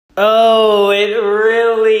Oh, it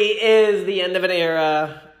really is the end of an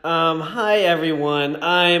era. Hi everyone.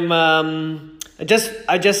 I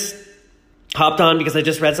just hopped on because I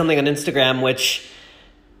just read something on Instagram which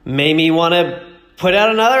made me want to put out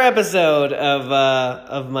another episode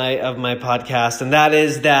of my podcast, and that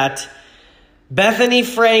is that Bethenny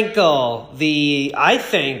Frankel, the, I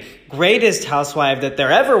think, greatest housewife that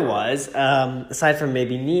there ever was, aside from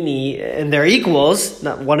maybe Nene, and they're equals,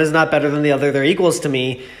 one is not better than the other, they're equals to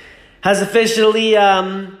me, has officially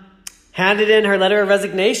handed in her letter of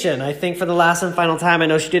resignation, I think for the last and final time. I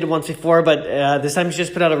know she did it once before, but this time she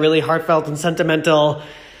just put out a really heartfelt and sentimental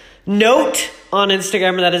note on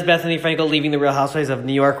Instagram, and that is Bethenny Frankel leaving the Real Housewives of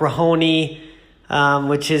New York, RHONY,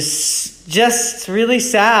 which is just really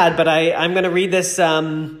sad, but I'm going to read this.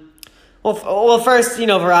 Well, first,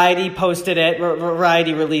 Variety posted it.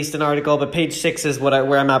 Variety released an article, but page 6 is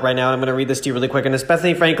where I'm at right now. And I'm going to read this to you really quick. And this: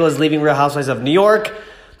 Bethenny Frankel is leaving Real Housewives of New York.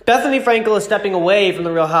 Bethenny Frankel is stepping away from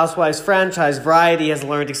the Real Housewives franchise. Variety has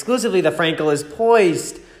learned exclusively that Frankel is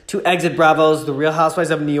poised to exit Bravo's The Real Housewives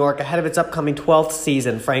of New York ahead of its upcoming 12th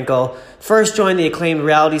season. Frankel first joined the acclaimed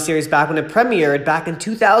reality series back when it premiered back in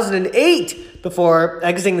 2008, before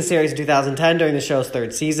exiting the series in 2010 during the show's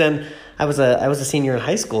 3rd season. I was a senior in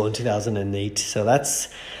high school in 2008, so that's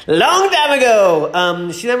a long time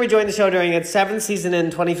ago. She then rejoined the show during its 7th season in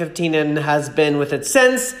 2015 and has been with it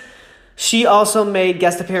since. She also made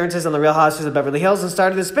guest appearances on The Real Housewives of Beverly Hills and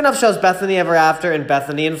started the spin-off shows Bethenny Ever After and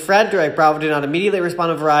Bethenny and Frederick. Bravo did not immediately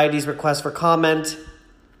respond to Variety's request for comment.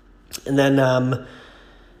 And then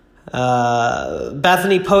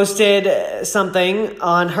Bethenny posted something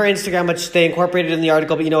on her Instagram, which they incorporated in the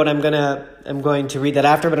article. But you know what? I'm going to read that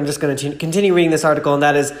after, but I'm just going to continue reading this article, and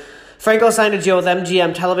that is: Frankel signed a deal with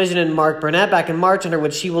MGM Television and Mark Burnett back in March, under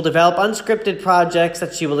which she will develop unscripted projects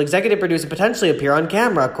that she will executive produce and potentially appear on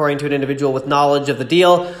camera, according to an individual with knowledge of the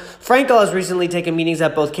deal. Frankel has recently taken meetings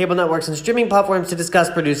at both cable networks and streaming platforms to discuss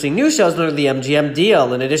producing new shows under the MGM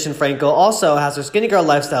deal. In addition, Frankel also has her Skinny Girl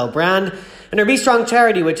lifestyle brand and her Be Strong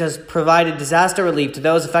charity, which has provided disaster relief to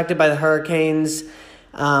those affected by the hurricanes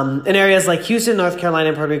in areas like Houston, North Carolina,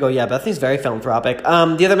 and Puerto Rico. Yeah, Bethany's very philanthropic.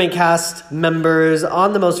 The other main cast members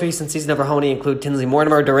on the most recent season of RHONY include Tinsley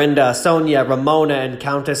Mortimer, Dorinda, Sonia, Ramona, and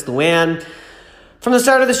Countess Luann. From the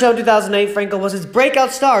start of the show in 2008, Frankel was his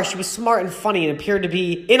breakout star. She was smart and funny and appeared to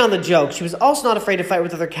be in on the joke. She was also not afraid to fight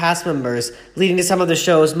with other cast members, leading to some of the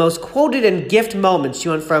show's most quoted and gift moments. She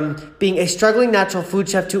went from being a struggling natural food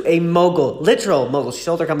chef to a mogul, literal mogul. She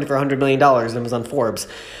sold her company for $100 million and was on Forbes.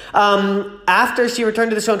 After she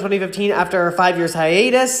returned to the show in 2015, after a 5 years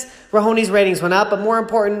hiatus, RHONY's ratings went up, but more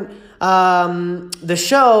important, the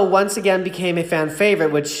show once again became a fan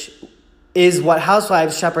favorite, which is what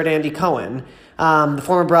Housewives shepherd Andy Cohen, the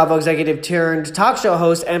former Bravo executive turned talk show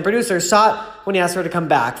host and producer, sought when he asked her to come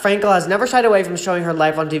back. Frankel has never shied away from showing her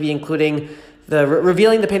life on TV, including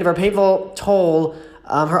revealing the pain of her painful toll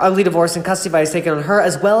her ugly divorce and custody fight has taken on her,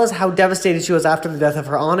 as well as how devastated she was after the death of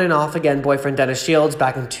her on and off again boyfriend Dennis Shields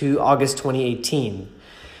back in August 2018.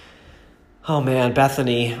 Oh man,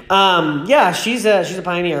 Bethenny. Yeah, she's a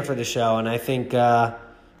pioneer for the show, and I think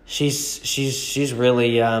she's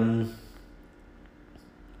really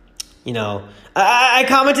I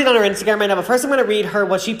commented on her Instagram right now, but first I'm going to read her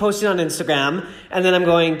what she posted on Instagram, and then I'm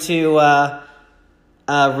going to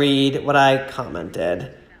read what I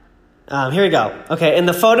commented. Here we go. Okay, in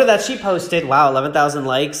the photo that she posted, wow, 11,000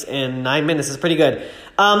 likes in 9 minutes is pretty good.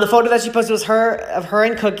 The photo that she posted was of her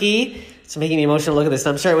and Cookie. It's making me emotional. Look at this.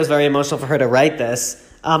 I'm sure it was very emotional for her to write this.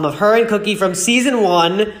 Of her and Cookie from season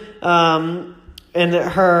 1. And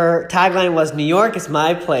her tagline was, "New York is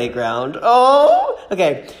my playground." Oh,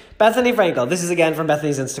 okay. Bethenny Frankel. This is again from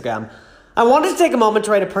Bethenny's Instagram. I wanted to take a moment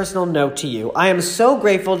to write a personal note to you. I am so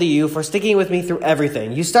grateful to you for sticking with me through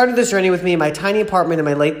everything. You started this journey with me in my tiny apartment in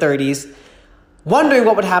my late 30s, wondering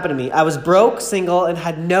what would happen to me. I was broke, single, and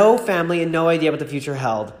had no family and no idea what the future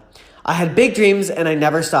held. I had big dreams and I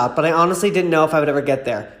never stopped, but I honestly didn't know if I would ever get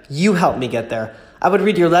there. You helped me get there. I would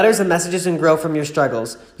read your letters and messages and grow from your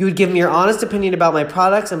struggles. You would give me your honest opinion about my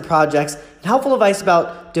products and projects and helpful advice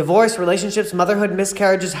about divorce, relationships, motherhood,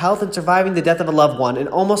 miscarriages, health, and surviving the death of a loved one, and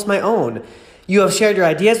almost my own. You have shared your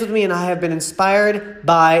ideas with me, and I have been inspired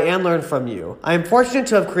by and learned from you. I am fortunate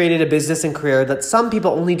to have created a business and career that some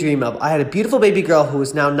people only dream of. I had a beautiful baby girl who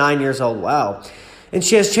is now 9 years old. Wow. And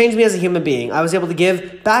she has changed me as a human being. I was able to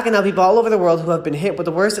give back and help people all over the world who have been hit with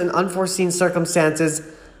the worst and unforeseen circumstances,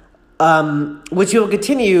 which you will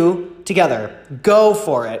continue together. Go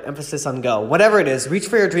for it. Emphasis on go. Whatever it is, reach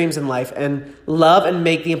for your dreams in life and love and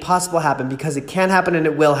make the impossible happen, because it can happen and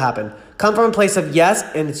it will happen. Come from a place of yes,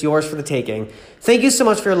 and it's yours for the taking. Thank you so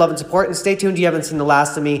much for your love and support, and stay tuned. You haven't seen the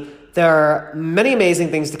last of me. There are many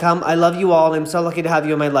amazing things to come. I love you all, and I'm so lucky to have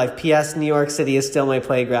you in my life. P.S. New York City is still my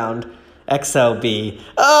playground. XOB.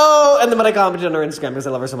 Oh, and then when I commented on her Instagram, because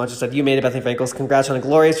I love her so much, I said, you made it, Bethenny Frankel. Congrats on a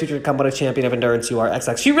glorious future to come. What a champion of endurance you are.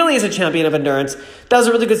 XX. She really is a champion of endurance. That was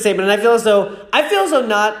a really good statement. And I feel as though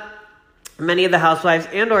not many of the housewives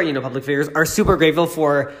and or, public figures are super grateful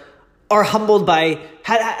for or humbled by,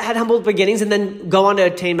 had humbled beginnings and then go on to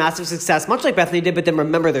attain massive success, much like Bethenny did, but then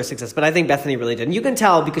remember their success. But I think Bethenny really did. And you can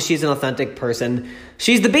tell because she's an authentic person.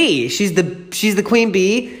 She's the bee. She's the queen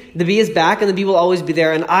bee. The bee is back, and the bee will always be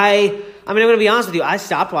there. And I'm going to be honest with you. I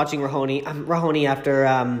stopped watching RHONY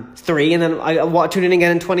after 3, and then I tuned in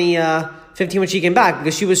again in 2015 when she came back,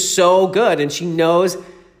 because she was so good, and she knows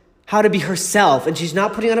how to be herself, and she's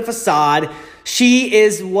not putting on a facade. She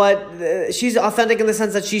is she's authentic in the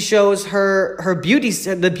sense that she shows her beauty,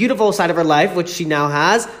 the beautiful side of her life, which she now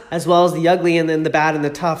has, as well as the ugly and then the bad and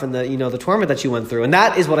the tough and the torment that she went through. And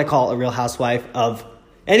that is what I call a real housewife of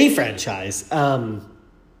any franchise.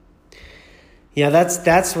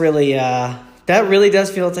 That's really, that really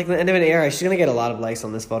does feel it's like the end of an era. She's going to get a lot of likes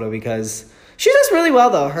on this photo because she does really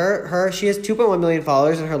well, though. She has 2.1 million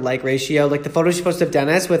followers, and her like ratio, like the photo she posted of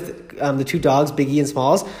Dennis with the 2 dogs, Biggie and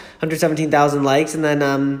Smalls, 117,000 likes. And then,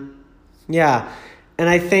 and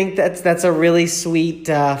I think that's a really sweet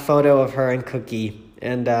photo of her and Cookie.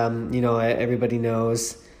 And, everybody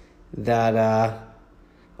knows that,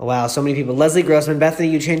 wow, so many people. Leslie Grossman,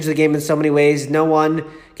 Bethenny, you changed the game in so many ways. No one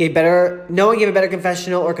gave a better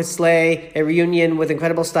confessional or could slay a reunion with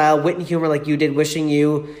incredible style, wit, and humor like you did. Wishing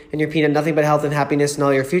you and your peanut nothing but health and happiness in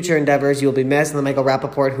all your future endeavors. You will be missed. And then Michael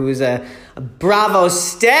Rappaport, who's a Bravo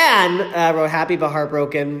stan, wrote happy but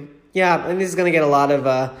heartbroken. Yeah, and this is going to get a lot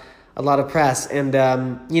of press. And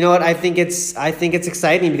you know what? I think it's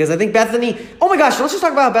exciting because I think Bethenny, oh my gosh, let's just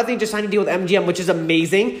talk about how Bethenny just signed a deal with MGM, which is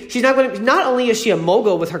amazing. She's not only is she a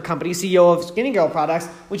mogul with her company, CEO of Skinny Girl Products,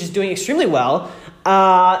 which is doing extremely well,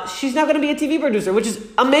 she's now going to be a TV producer, which is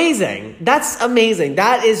amazing. That's amazing.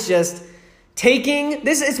 That is just taking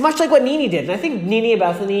this. It's much like what NeNe did. And I think NeNe and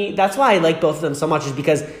Bethenny, that's why I like both of them so much, is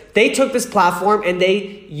because they took this platform and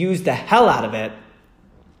they used the hell out of it.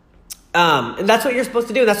 And that's what you're supposed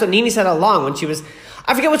to do. And that's what NeNe said all along when she was,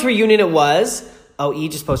 I forget which reunion it was. Oh, E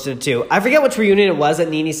just posted it too. I forget which reunion it was that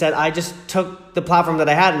NeNe said, I just took the platform that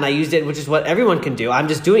I had and I used it, which is what everyone can do. I'm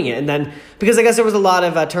just doing it. And then, because I guess there was a lot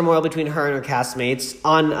of turmoil between her and her castmates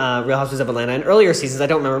on Real Housewives of Atlanta in earlier seasons. I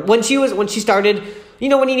don't remember. When she started,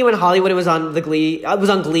 when NeNe went Hollywood, it was on Glee,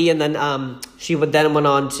 and then she went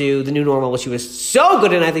on to The New Normal, which she was so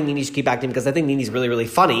good in. I think NeNe should keep acting because I think NeNe's really, really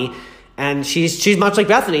funny. And she's much like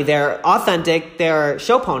Bethenny. They're authentic. They're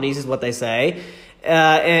show ponies, is what they say.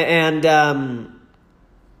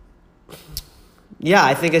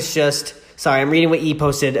 I think it's just... Sorry, I'm reading what E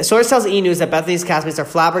posted. A source tells E! News that Bethenny's castmates are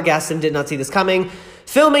flabbergasted and did not see this coming.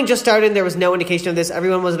 Filming just started. There was no indication of this.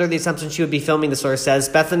 Everyone was under the assumption she would be filming, the source says.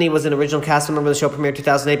 Bethenny was an original cast member when the show premiered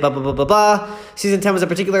 2008, blah, blah, blah, blah, blah. Season 10 was a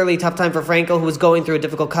particularly tough time for Frankel, who was going through a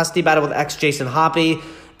difficult custody battle with ex Jason Hoppy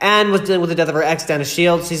and was dealing with the death of her ex, Dennis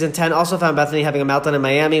Shields. Season 10 also found Bethenny having a meltdown in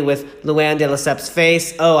Miami with Luann de Lesseps'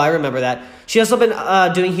 face. Oh, I remember that. She also been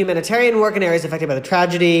doing humanitarian work in areas affected by the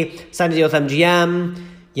tragedy, signed a deal with MGM.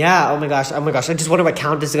 Yeah, oh my gosh. I just wonder what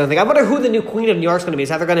Countess is going to think. I wonder who the new queen of New York is going to be.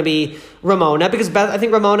 Is either going to be Ramona? Because I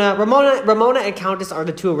think Ramona and Countess are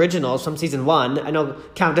the 2 originals from season 1. I know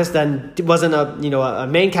Countess then wasn't a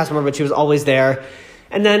main cast member, but she was always there.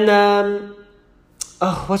 And then...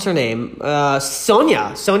 what's her name?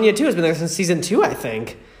 Sonia. Sonia, too, has been there since season 2, I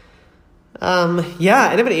think. End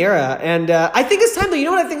of an era. And I think it's time, though. You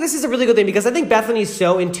know what? I think this is a really good thing because I think Bethenny's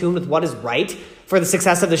so in tune with what is right for the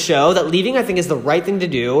success of the show that leaving, I think, is the right thing to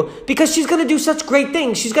do because she's going to do such great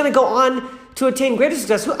things. She's going to go on to attain greater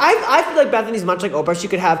success. I feel like Bethenny's much like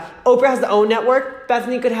Oprah. Oprah has the OWN network.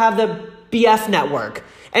 Bethenny could have the BF network.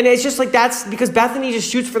 And it's just like that's because Bethenny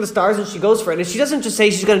just shoots for the stars and she goes for it. And she doesn't just say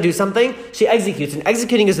she's going to do something. She executes. And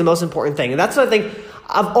executing is the most important thing. And that's what I think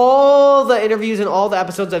of all the interviews and all the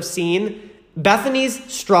episodes I've seen, Bethenny's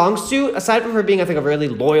strong suit, aside from her being, I think, a really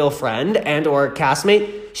loyal friend and or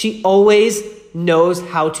castmate, she always knows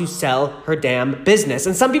how to sell her damn business.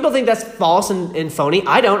 And some people think that's false and phony.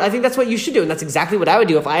 I don't. I think that's what you should do. And that's exactly what I would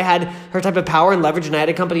do if I had her type of power and leverage and I had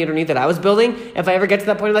a company underneath that I was building. If I ever get to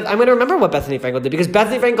that point in life, I'm going to remember what Bethenny Frankel did because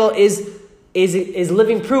Bethenny Frankel is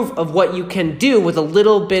living proof of what you can do with a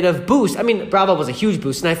little bit of boost. I mean, Bravo was a huge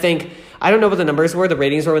boost. And I think I don't know what the numbers were, the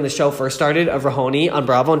ratings were when the show first started of RHONY on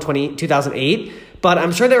Bravo in 2008, but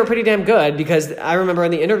I'm sure they were pretty damn good because I remember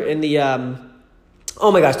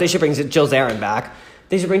oh my gosh, they should bring Jill Zarin back.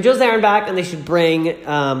 They should bring Jill Zarin back, and they should bring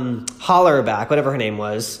Holler back, whatever her name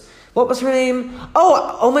was. What was her name?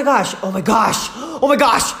 Oh my gosh.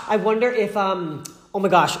 I wonder if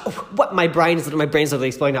my brain's literally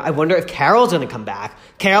exploding now. I wonder if Carol's gonna come back.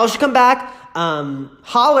 Carol should come back.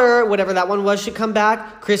 Holler, whatever that one was, should come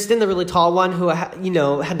back. Kristen, the really tall one who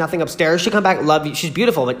had nothing upstairs, should come back. Love you. She's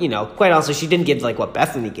beautiful, but quite honestly, she didn't give like what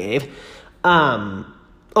Bethenny gave.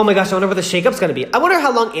 Oh my gosh, I wonder what the shakeup's gonna be. I wonder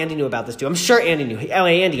how long Andy knew about this too. I'm sure Andy knew.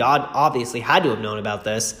 Andy obviously had to have known about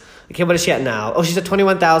this. Okay, what is she at now? Oh, she's at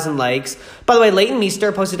 21,000 likes. By the way, Leighton Meester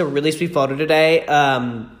posted a really sweet photo today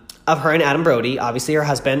of her and Adam Brody, obviously her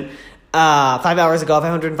husband. 5 hours ago,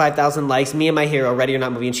 505,000 likes. Me and my hero, Ready or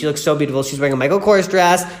Not movie, and she looks so beautiful. She's wearing a Michael Kors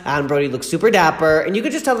dress. Adam Brody looks super dapper, and you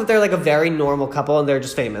could just tell that they're like a very normal couple, and they're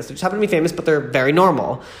just famous. They just happen to be famous, but they're very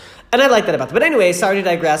normal. And I like that about them. But anyway, sorry to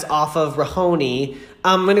digress off of RHONY.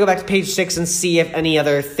 I'm going to go back to page 6 and see if any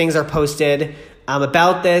other things are posted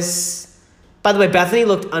about this. By the way, Bethenny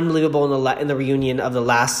looked unbelievable in the reunion of the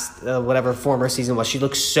last, whatever former season was. She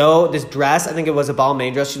looked this dress, I think it was a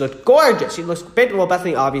Balmain dress. She looked gorgeous. She looks great. Well,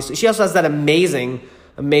 Bethenny, obviously. She also has that amazing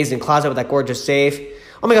closet with that gorgeous safe.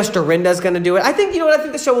 Oh my gosh, Dorinda's going to do it. I think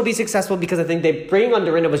the show will be successful because I think bringing on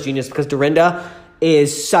Dorinda was genius because Dorinda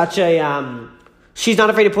is such a, she's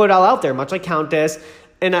not afraid to put it all out there, much like Countess.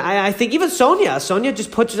 And I think even Sonia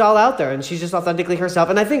just puts it all out there, and she's just authentically herself.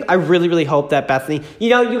 And I really, really hope that Bethenny,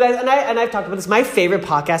 you guys, and I've talked about this, my favorite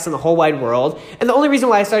podcast in the whole wide world. And the only reason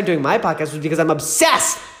why I started doing my podcast was because I'm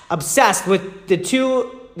obsessed with the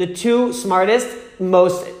two smartest,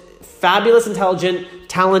 most fabulous, intelligent,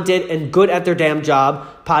 talented, and good at their damn job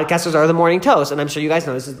podcasters are the Morning Toast. And I'm sure you guys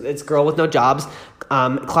know this. It's Girl with No Jobs.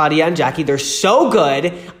 Claudia and Jackie, they're so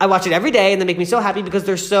good. I watch it every day, and they make me so happy because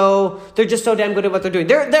they're just so damn good at what they're doing.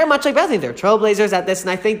 They're much like Bethenny. They're trailblazers at this, and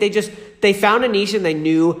I think they found a niche and they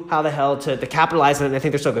knew how the hell to capitalize on it, and I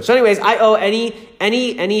think they're so good. So anyways, I owe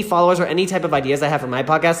any followers or any type of ideas I have for my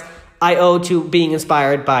podcast, I owe to being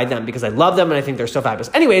inspired by them because I love them and I think they're so fabulous.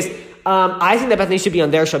 Anyways, I think that Bethenny should be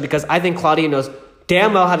on their show because I think Claudia knows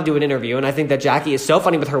damn well how to do an interview, and I think that Jackie is so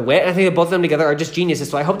funny with her wit, and I think that both of them together are just geniuses.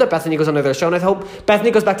 So I hope that Bethenny goes on their show, and I hope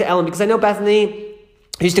Bethenny goes back to Ellen because I know Bethenny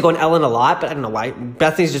used to go on Ellen a lot, but I don't know why.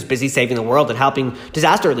 Bethany's just busy saving the world and helping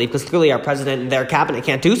disaster relief because clearly our president and their cabinet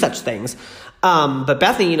can't do such things. But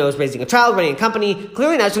Bethenny, is raising a child, running a company,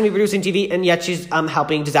 clearly not just going to be producing TV, and yet she's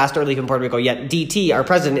helping disaster relief in Puerto Rico. Yet DT, our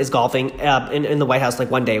president, is golfing in the White House like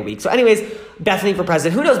one day a week. So anyways, Bethenny for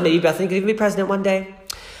president. Who knows, maybe Bethenny could even be president one day.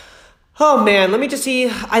 Oh man, let me just see.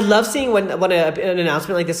 I love seeing when an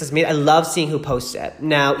announcement like this is made. I love seeing who posts it.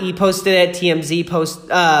 Now, E posted it,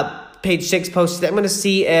 TMZ page 6 posted it. I'm going to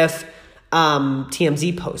see if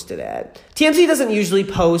TMZ posted it. TMZ doesn't usually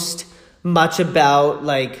post much about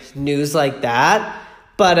like news like that,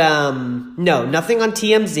 but no, nothing on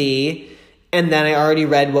TMZ. And then I already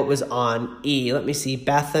read what was on E. Let me see.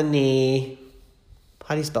 Bethenny.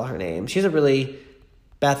 How do you spell her name? She's a really...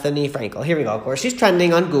 Bethenny Frankel. Here we go, of course. She's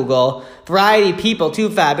trending on Google. Variety, People, Too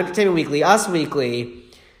Fab, Entertainment Weekly, Us Weekly.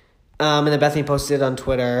 And then Bethenny posted on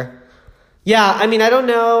Twitter. Yeah, I mean, I don't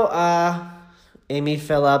know. Amy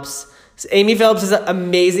Phillips. Amy Phillips is an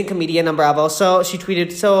amazing comedian on Bravo. So she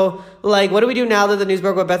tweeted, what do we do now that the news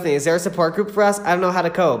broke about Bethenny? Is there a support group for us? I don't know how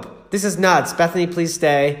to cope. This is nuts. Bethenny, please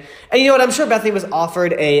stay. And you know what? I'm sure Bethenny was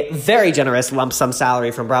offered a very generous lump sum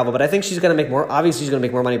salary from Bravo, but I think she's going to make more. Obviously, she's going to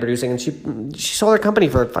make more money producing, and she sold her company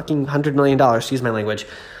for fucking $100 million. Excuse my language.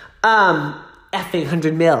 Effing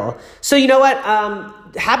 $100 million. So you know what?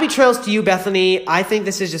 Happy trails to you, Bethenny. I think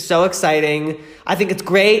this is just so exciting. I think it's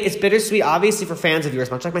great. It's bittersweet, obviously, for fans of yours,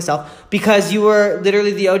 much like myself, because you were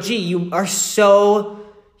literally the OG.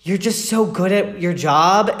 You're just so good at your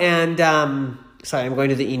job, and sorry, I'm going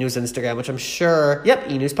to the E! News Instagram, which I'm sure... Yep,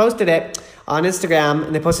 E! News posted it on Instagram,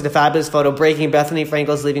 and they posted a fabulous photo. Breaking, Bethenny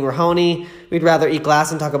Frankel's leaving RHONY. We'd rather eat glass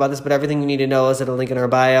and talk about this, but everything you need to know is at a link in our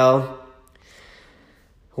bio.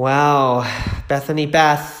 Wow. Bethenny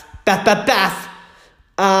Beth.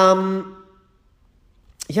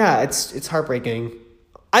 Yeah, it's heartbreaking.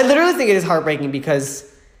 I literally think it is heartbreaking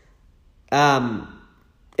because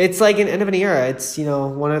it's like an end of an era. It's,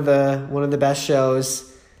 one of the best shows...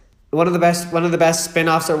 One of the best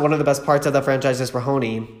spin-offs or one of the best parts of the franchise is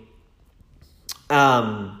RHONY.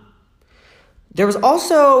 There was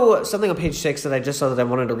also something on page 6 that I just saw that I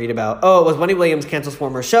wanted to read about. Oh, it was Wendy Williams cancels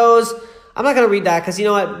former shows. I'm not going to read that because you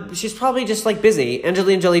know what? She's probably just like busy.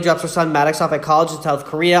 Angelina Jolie drops her son Maddox off at college in South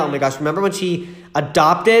Korea. Oh my gosh, remember when she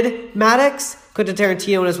adopted Maddox? Quentin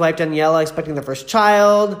Tarantino and his wife Daniela expecting their first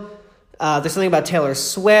child. There's something about Taylor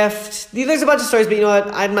Swift. There's a bunch of stories, but you know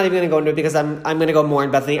what? I'm not even going to go into it because I'm going to go more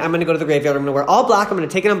in Bethenny. I'm going to go to the graveyard. I'm going to wear all black. I'm going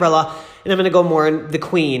to take an umbrella, and I'm going to go more in the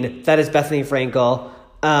queen. That is Bethenny Frankel.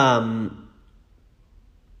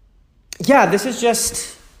 Yeah, this is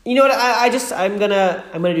just, you know what? I'm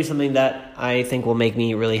gonna do something that I think will make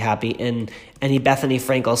me really happy. And any Bethenny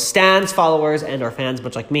Frankel stans, followers, and or fans,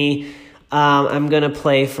 much like me, I'm gonna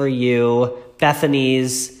play for you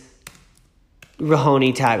Bethenny's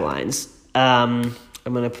RHONY taglines. I'm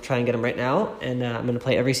going to try and get them right now, and I'm going to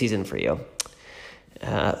play every season for you.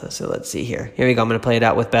 So let's see here. Here we go. I'm going to play it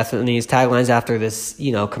out with Bethenny's taglines after this,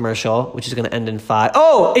 commercial, which is going to end in 5.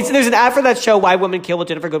 Oh, there's an ad for that show, Why Women Kill, with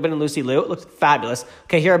Jennifer Goodman and Lucy Liu. It looks fabulous.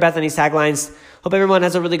 Okay, here are Bethenny's taglines. Hope everyone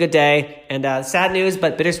has a really good day. And sad news,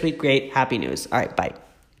 but bittersweet, great, happy news. All right, bye.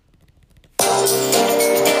 To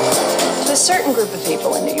a certain group of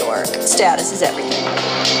people in New York, status is everything.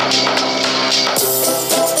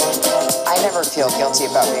 I never feel guilty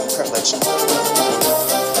about being privileged.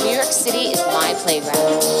 New York City is my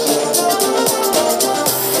playground.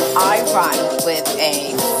 I run with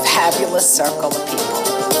a fabulous circle of people.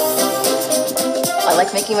 I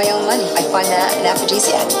like making my own money. I find that an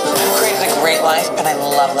aphrodisiac. I've created a great life, and I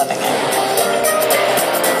love living it.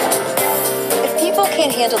 If people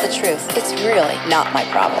can't handle the truth, it's really not my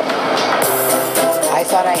problem. I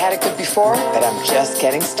thought I had it good before, but I'm just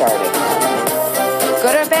getting started.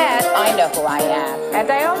 Good or bad, I know who I am, and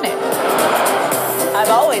I own it. I've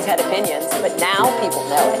always had opinions, but now people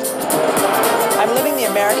know it. I'm living the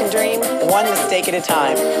American dream, one mistake at a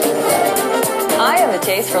time. I have a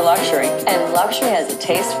taste for luxury, and luxury has a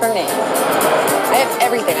taste for me. I have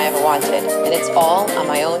everything I ever wanted, and it's all on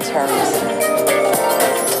my own terms.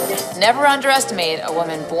 Never underestimate a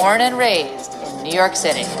woman born and raised in New York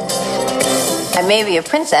City. I may be a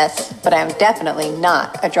princess, but I'm definitely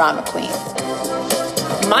not a drama queen.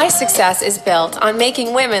 My success is built on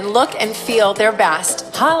making women look and feel their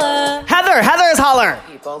best. Holla! Heather is holler!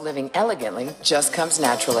 People living elegantly just comes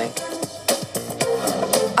naturally.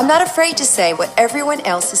 I'm not afraid to say what everyone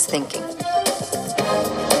else is thinking.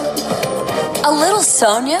 A little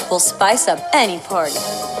Sonia will spice up any party.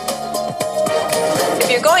 If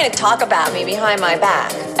you're going to talk about me behind my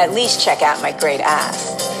back, at least check out my great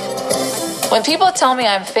ass. When people tell me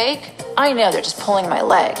I'm fake, I know they're just pulling my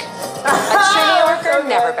leg. A true New Yorker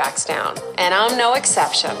never backs down, and I'm no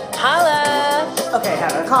exception. Holla! Okay,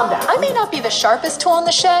 Heather, calm down. I may not be the sharpest tool in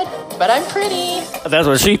the shed, but I'm pretty. That's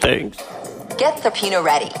what she thinks. Get the Pinot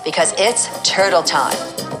ready, because it's turtle time.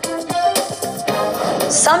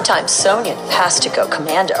 Sometimes Sonia has to go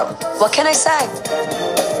commando. What can I say?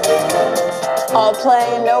 All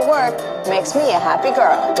play and no work makes me a happy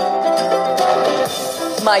girl.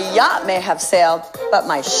 My yacht may have sailed, but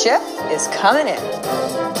my ship is coming in.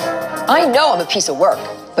 I know I'm a piece of work,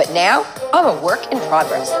 but now I'm a work in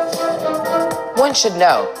progress. One should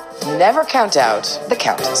know, never count out the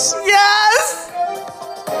Countess. Yes!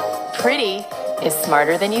 Pretty is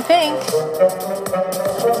smarter than you think.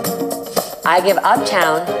 I give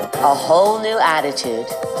Uptown a whole new attitude.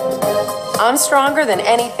 I'm stronger than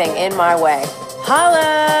anything in my way.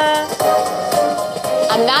 Holla!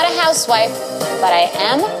 I'm not a housewife, but I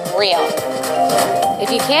am real.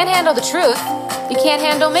 If you can't handle the truth, you can't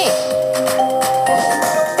handle me.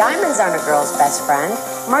 Diamonds aren't a girl's best friend.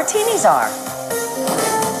 Martinis are.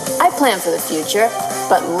 I plan for the future,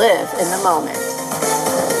 but live in the moment.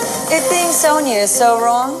 If being Sonia is so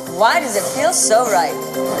wrong, why does it feel so right?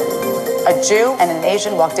 A Jew and an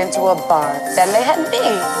Asian walked into a bar. Then they had me.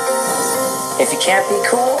 If you can't be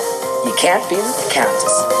cool, you can't be the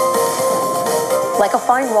Countess. Like a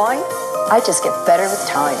fine wine, I just get better with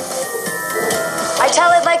time. I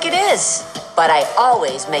tell it like it is, but I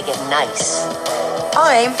always make it nice.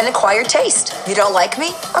 I'm an acquired taste. You don't like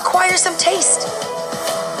me? Acquire some taste.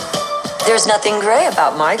 There's nothing gray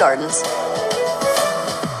about my gardens.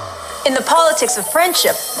 In the politics of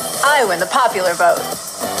friendship, I win the popular vote.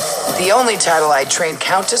 The only title I trained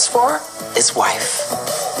Countess for is wife.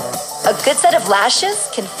 A good set of lashes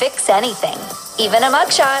can fix anything, even a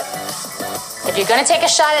mugshot. If you're going to take a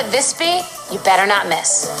shot at this bee, you better not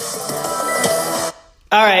miss.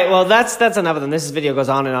 All right, well, that's enough of them. This video goes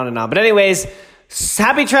on and on and on. But anyways,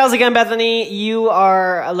 happy trails again, Bethenny. You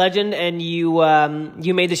are a legend, and you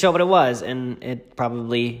made the show what it was. And it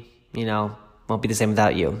probably, won't be the same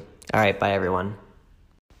without you. All right, bye, everyone.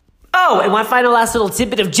 Oh, and one final last little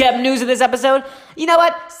tidbit of gem news in this episode. You know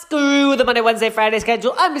what? Screw the Monday, Wednesday, Friday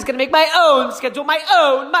schedule. I'm just going to make my own schedule. My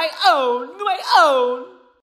own.